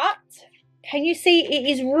 But, can you see it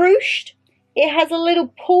is ruched? It has a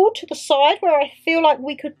little pull to the side where I feel like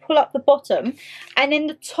we could pull up the bottom. And then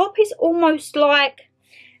the top is almost like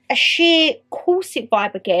a sheer corset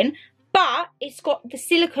vibe again. But it's got the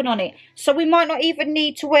silicone on it. So we might not even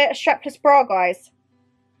need to wear a strapless bra, guys.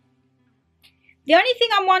 The only thing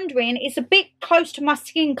I'm wondering is a bit close to my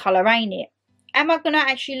skin colour, ain't it? Am I going to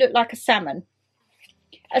actually look like a salmon?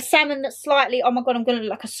 A salmon that's slightly, oh my God, I'm going to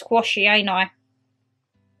look like a squashy, ain't I?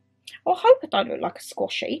 Well, I hope I don't look like a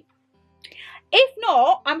squashy. If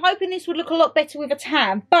not, I'm hoping this would look a lot better with a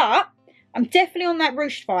tan. But I'm definitely on that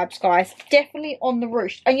ruched vibes, guys. Definitely on the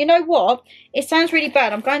ruched. And you know what? It sounds really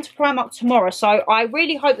bad. I'm going to Primark tomorrow. So I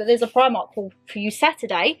really hope that there's a Primark haul for you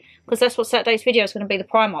Saturday. Because that's what Saturday's video is going to be, the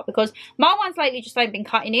Primark. Because my ones lately just ain't been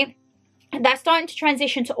cutting it. And that's starting to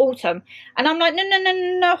transition to autumn. And I'm like,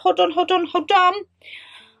 no. Hold on.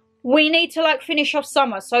 We need to like finish off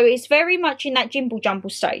summer. So it's very much in that jimble jumble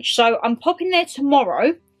stage. So I'm popping there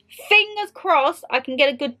tomorrow. Fingers crossed I can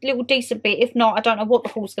get a good little decent bit. If not, I don't know what the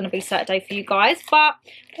haul's going to be Saturday for you guys. But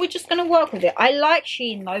we're just going to work with it. I like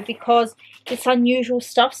Shein though because it's unusual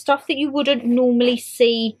stuff. Stuff that you wouldn't normally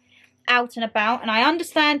see out and about. And I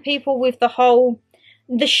understand people with the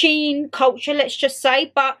Shein culture, let's just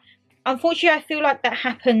say. But unfortunately, I feel like that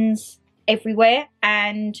happens everywhere.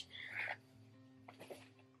 And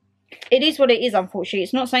it is what it is, unfortunately.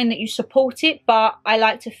 It's not saying that you support it. But I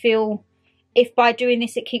like to feel... if by doing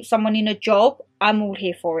this it keeps someone in a job, I'm all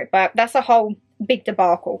here for it. But that's a whole big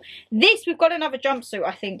debacle. This, we've got another jumpsuit,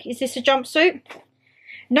 I think. Is this a jumpsuit?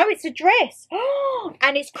 No, it's a dress. Oh,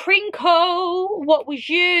 and it's crinkle. What was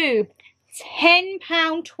you?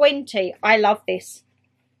 £10.20. I love this.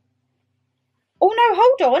 Oh, no,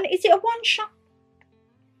 hold on. Is it a one shot?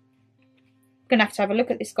 We're going to have a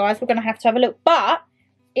look at this, guys. We're going to have to have a look. But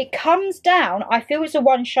it comes down. I feel it's a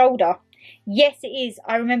one shoulder. Yes, it is.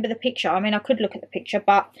 I remember the picture. I mean, I could look at the picture,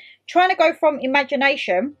 but trying to go from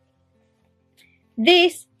imagination.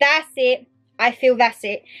 This, that's it. I feel that's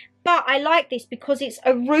it. But I like this because it's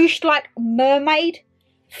a ruched like mermaid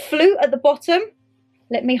flute at the bottom.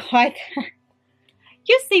 Let me hide that.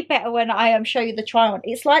 You'll see better when I show you the try on.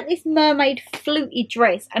 It's like this mermaid fluty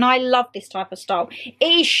dress, and I love this type of style. It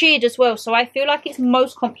is sheared as well, so I feel like it's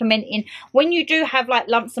most complimenting when you do have like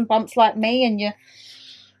lumps and bumps like me and you're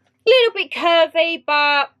little bit curvy,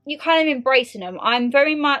 but you're kind of embracing them. I'm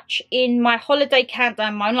very much in my holiday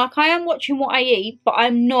countdown mode. Like, I am watching what I eat, but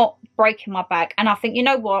I'm not breaking my back. And I think, you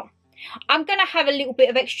know what? I'm going to have a little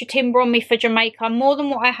bit of extra timber on me for Jamaica, more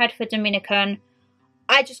than what I had for Dominican.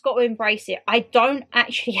 I just got to embrace it. I don't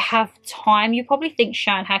actually have time. You probably think,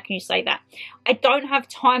 Shan, how can you say that? I don't have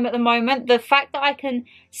time at the moment. The fact that I can...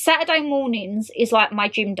 Saturday mornings is like my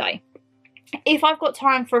gym day. If I've got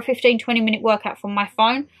time for a 15-20 minute workout from my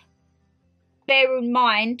phone... bear in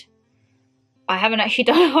mind, I haven't actually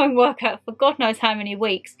done a home workout for God knows how many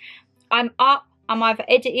weeks. I'm up, I'm either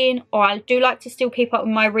editing, or I do like to still keep up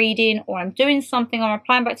with my reading, or I'm doing something, I'm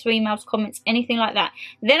replying back to emails, comments, anything like that.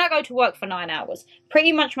 Then I go to work for 9 hours.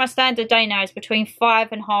 Pretty much my standard day now is between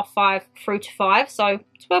 5 and half 5 through to 5, so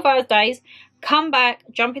 12 hours days. Come back,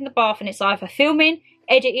 jump in the bath, and it's either filming,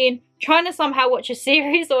 editing, trying to somehow watch a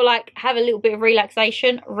series or like have a little bit of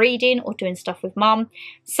relaxation, reading or doing stuff with mum.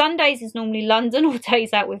 Sundays is normally London or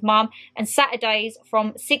days out with mum, and Saturdays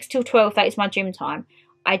from 6 till 12, that is my gym time.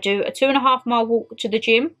 I do a 2.5 mile walk to the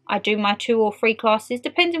gym. I do my 2 or 3 classes,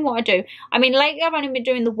 depending what I do. I mean, lately I've only been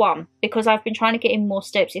doing the 1 because I've been trying to get in more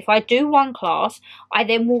steps. If I do 1 class, I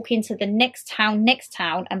then walk into the next town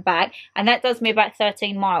and back, and that does me about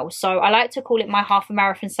 13 miles. So I like to call it my half a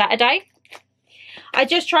marathon Saturday. I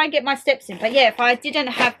just try and get my steps in. But yeah, if I didn't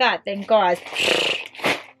have that, then guys,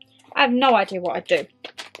 I have no idea what I'd do.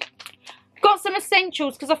 Got some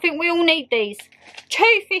essentials because I think we all need these.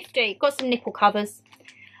 $2.50. Got some nipple covers.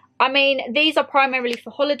 I mean, these are primarily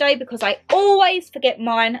for holiday because I always forget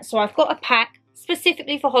mine. So I've got a pack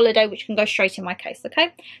specifically for holiday which can go straight in my case,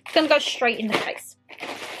 okay? It's going to go straight in the case.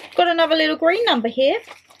 Got another little green number here.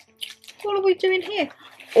 What are we doing here?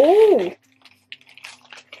 Oh,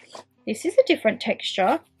 this is a different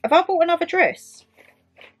texture. Have I bought another dress?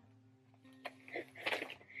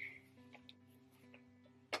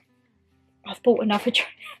 I've bought another dress.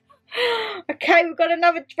 Okay, we've got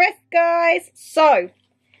another dress, guys. So,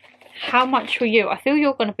 how much for you? I feel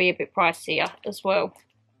you're going to be a bit pricier as well.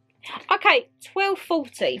 Okay,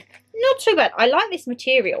 $12.40. Not too bad. I like this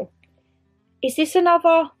material. Is this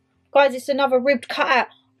another... Guys, it's another ribbed cutout.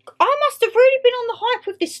 I must have really been on the hype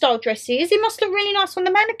with this style dresses. It must look really nice on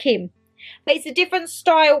the mannequin. But it's a different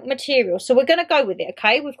style material. So we're going to go with it,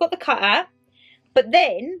 okay? We've got the cutout. But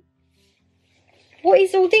then... What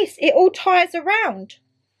is all this? It all ties around.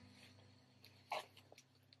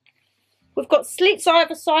 We've got slits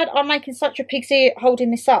either side. I'm making such a pixie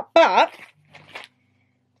holding this up. But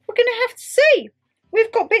we're going to have to see.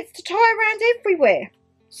 We've got bits to tie around everywhere.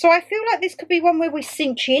 So I feel like this could be one where we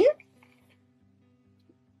cinch in.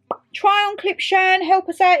 Try on clip Shan. Help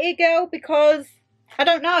us out here, girl. Because I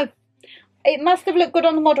don't know. It must have looked good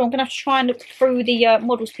on the model. I'm going to have to try and look through the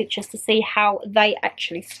model's pictures to see how they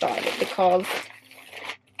actually style it. Because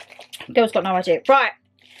girl's got no idea. Right.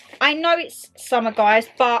 I know it's summer, guys,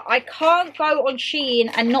 but I can't go on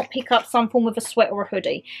Shein and not pick up some form of a sweater or a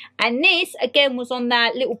hoodie. And this, again, was on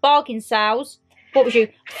that little bargain sales. What was you?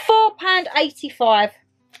 £4.85.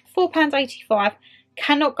 £4.85.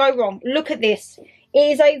 Cannot go wrong. Look at this.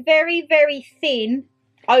 It is a very, very thin,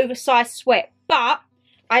 oversized sweat. But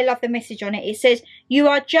I love the message on it. It says, you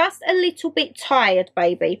are just a little bit tired,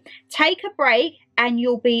 baby. Take a break and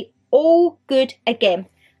you'll be all good again.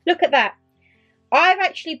 Look at that. I've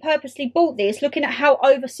actually purposely bought this, looking at how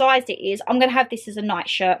oversized it is. I'm going to have this as a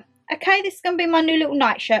nightshirt. Okay, this is going to be my new little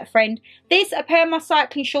nightshirt, friend. This, a pair of my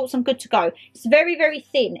cycling shorts, I'm good to go. It's very, very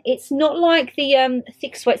thin. It's not like the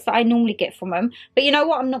thick sweats that I normally get from them. But you know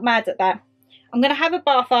what? I'm not mad at that. I'm going to have a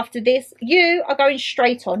bath after this. You are going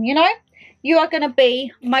straight on, you know? You are going to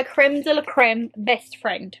be my creme de la creme best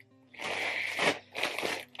friend.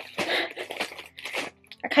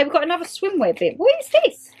 Okay, we've got another swimwear bit. What is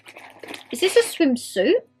this? Is this a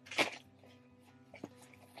swimsuit?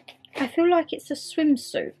 I feel like it's a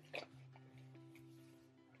swimsuit.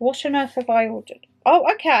 What on earth have I ordered? Oh,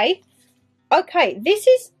 okay. Okay, this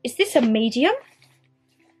is this a medium?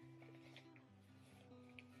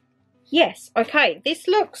 Yes, okay. This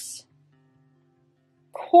looks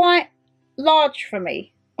quite large for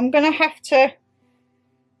me. I'm going to have to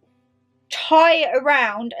tie it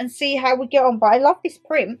around and see how we get on. But I love this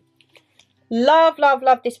print. Love, love,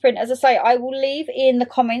 love this print. As I say, I will leave in the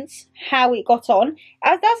comments how it got on.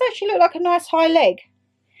 It does actually look like a nice high leg.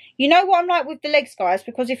 You know what I'm like with the legs, guys?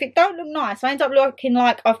 Because if it don't look nice, I end up looking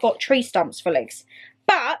like I've got tree stumps for legs.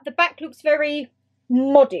 But the back looks very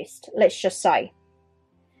modest, let's just say.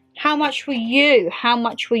 How much were you? How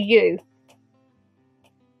much were you?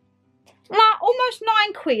 Almost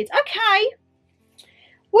 £9. Okay.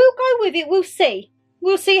 We'll go with it. We'll see.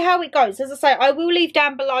 We'll see how it goes. As I say, I will leave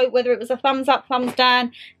down below whether it was a thumbs up, thumbs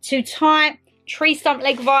down, too tight, tree stump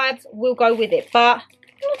leg vibes. We'll go with it. But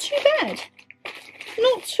not too bad.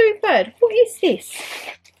 Not too bad. What is this?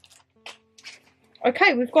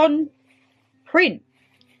 Okay, we've gone print.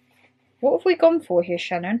 What have we gone for here,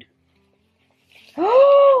 Shannon?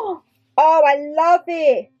 Oh, I love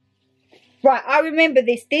it. Right, I remember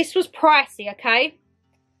this. This was pricey, okay?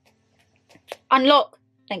 Unlock.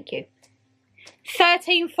 Thank you.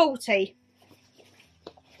 $13.40.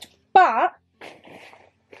 But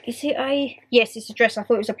is it a... Yes, it's a dress. I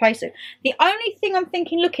thought it was a playsuit. The only thing I'm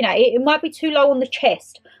thinking, looking at it, it might be too low on the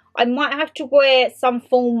chest. I might have to wear some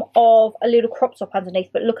form of a little crop top underneath.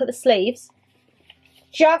 But look at the sleeves.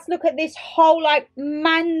 Just look at this whole like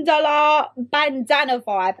mandala bandana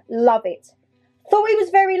vibe. Love it. Thought it was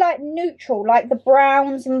very like neutral, like the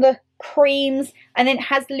browns and the creams, and then it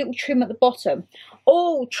has the little trim at the bottom.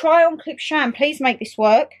 Oh, try on clip Shan. Please make this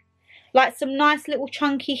work. Like some nice little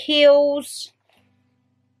chunky heels.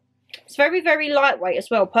 It's very, very lightweight as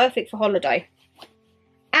well. Perfect for holiday.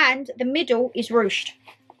 And And the middle is ruched.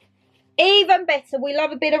 Even better. We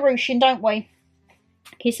love a bit of ruching, don't we?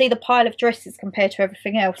 Can you see the pile of dresses compared to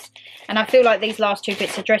everything else? And I feel like these last two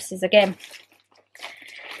bits are dresses again.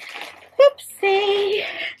 Whoopsie.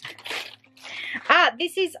 Ah,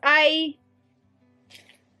 this is a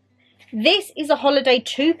holiday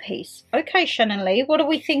two-piece. Okay, Shannon Lee, what are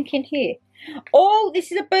we thinking here? Oh,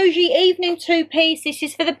 this is a bougie evening two-piece. This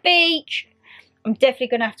is for the beach. I'm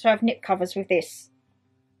definitely going to have nip covers with this.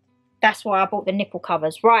 That's why I bought the nipple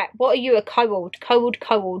covers. Right, what are you? A cold.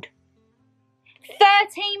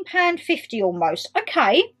 £13.50 almost.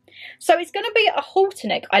 Okay, so it's going to be a halter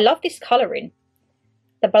neck. I love this colouring.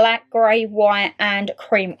 The black, grey, white and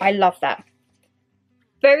cream. I love that.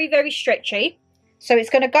 Very, very stretchy. So it's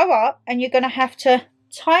going to go up and you're going to have to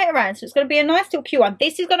tie it around. So it's going to be a nice little cute one.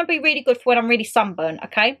 This is going to be really good for when I'm really sunburned,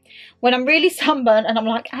 okay? When I'm really sunburned and I'm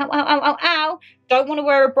like, ow, ow, ow, ow, ow, don't want to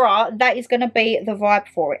wear a bra, that is going to be the vibe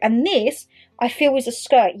for it. And this, I feel, is a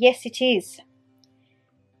skirt. Yes, it is.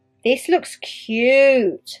 This looks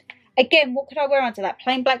cute. Again, what could I wear under that?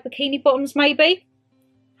 Plain black bikini bottoms, maybe?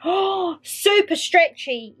 Oh, super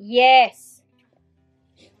stretchy. Yes.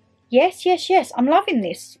 Yes, yes, yes. I'm loving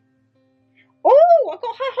this. Oh, I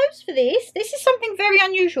got high hopes for this. This is something very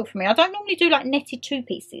unusual for me. I don't normally do like netted two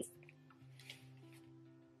pieces.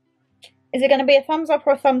 Is it going to be a thumbs up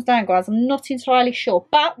or a thumbs down, guys? I'm not entirely sure,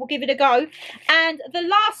 but we'll give it a go. And the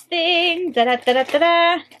last thing, have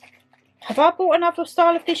I bought another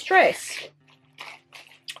style of this dress?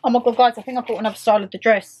 Oh my God, guys, I think I bought another style of the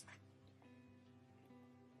dress.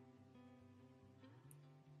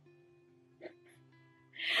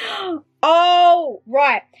 Oh,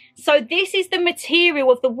 right. So this is the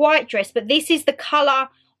material of the white dress, but this is the colour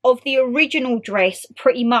of the original dress,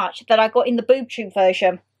 pretty much, that I got in the boob tube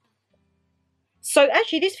version. So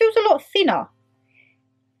actually, this feels a lot thinner.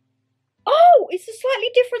 Oh, it's a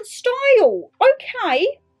slightly different style.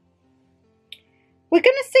 Okay. We're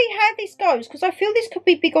going to see how this goes, because I feel this could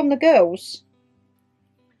be big on the girls.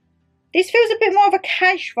 This feels a bit more of a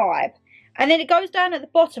cash vibe. And then it goes down at the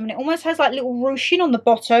bottom and it almost has like little ruching on the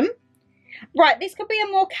bottom. Right, this could be a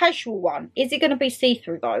more casual one. Is it going to be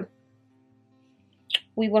see-through though?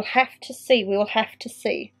 We will have to see. We will have to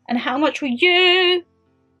see. And how much were you?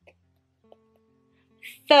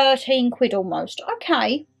 13 quid almost.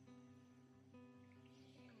 Okay.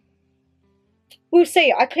 We'll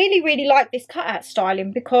see. I clearly really like this cutout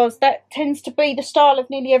styling because that tends to be the style of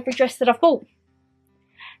nearly every dress that I've bought.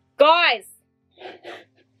 Guys.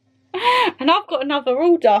 And I've got another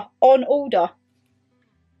order on order.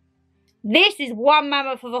 This is one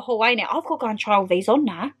mammoth of a haul, ain't it? I've got to go and try all these on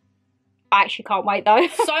now. I actually can't wait though.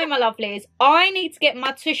 So my lovelies, I need to get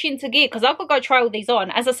my tush into gear because I've got to go try all these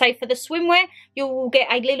on. As I say, for the swimwear, you will get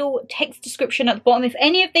a little text description at the bottom. If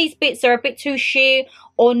any of these bits are a bit too sheer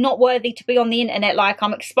or not worthy to be on the internet, like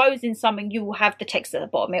I'm exposing something, you will have the text at the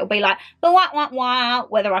bottom. It'll be like,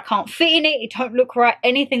 whether I can't fit in it, it don't look right,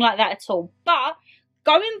 anything like that at all. But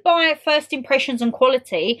going by first impressions and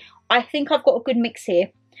quality, I think I've got a good mix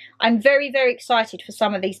here. I'm very, very excited for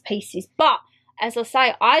some of these pieces. But as I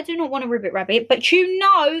say, I do not want to ribbit rabbit, but you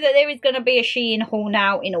know that there is going to be a Shein haul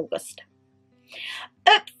now in August.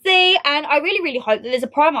 Oopsie, and I really, really hope that there's a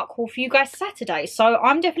Primark haul for you guys Saturday. So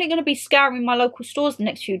I'm definitely going to be scouring my local stores the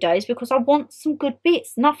next few days because I want some good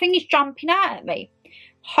bits. Nothing is jumping out at me.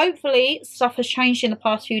 Hopefully stuff has changed in the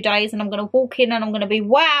past few days and I'm going to walk in and I'm going to be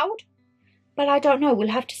wowed. But I don't know. We'll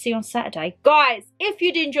have to see on Saturday. Guys, if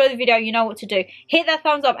you did enjoy the video, you know what to do. Hit that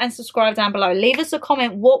thumbs up and subscribe down below. Leave us a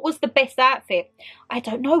comment. What was the best outfit? I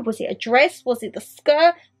don't know. Was it a dress? Was it the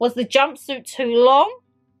skirt? Was the jumpsuit too long?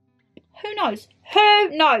 Who knows? Who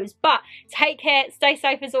knows? But take care. Stay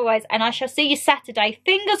safe as always. And I shall see you Saturday.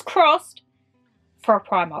 Fingers crossed for a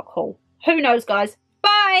Primark haul. Who knows, guys?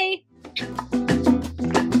 Bye.